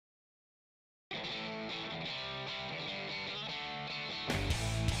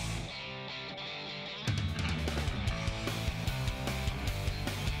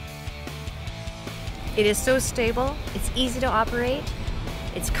It is so stable, it's easy to operate,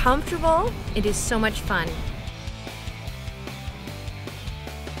 it's comfortable, it is so much fun.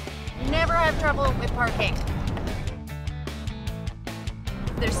 Never have trouble with parking.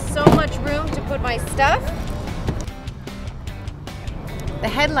 There's so much room to put my stuff. The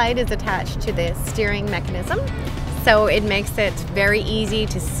headlight is attached to the steering mechanism, so it makes it very easy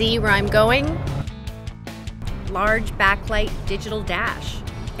to see where I'm going. Large backlight digital dash,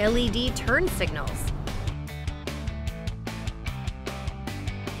 LED turn signals.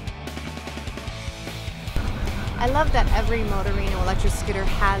 I love that every Motorino electric scooter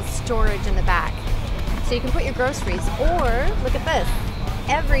has storage in the back. So you can put your groceries, or look at this,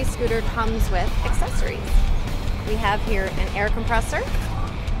 every scooter comes with accessories. We have here an air compressor,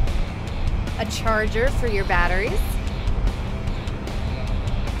 a charger for your batteries,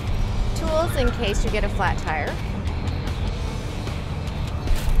 tools in case you get a flat tire,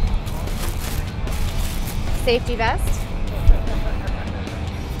 safety vest,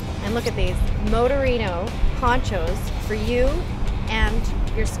 and look at these Motorino ponchos for you and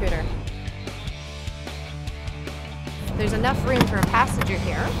your scooter. There's enough room for a passenger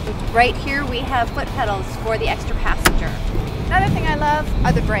here. Right here we have foot pedals for the extra passenger. Another thing I love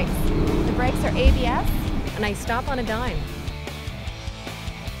are the brakes. The brakes are ABS, and I stop on a dime.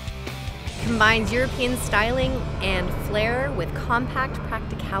 Combines European styling and flair with compact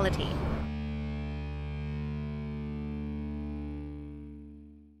practicality.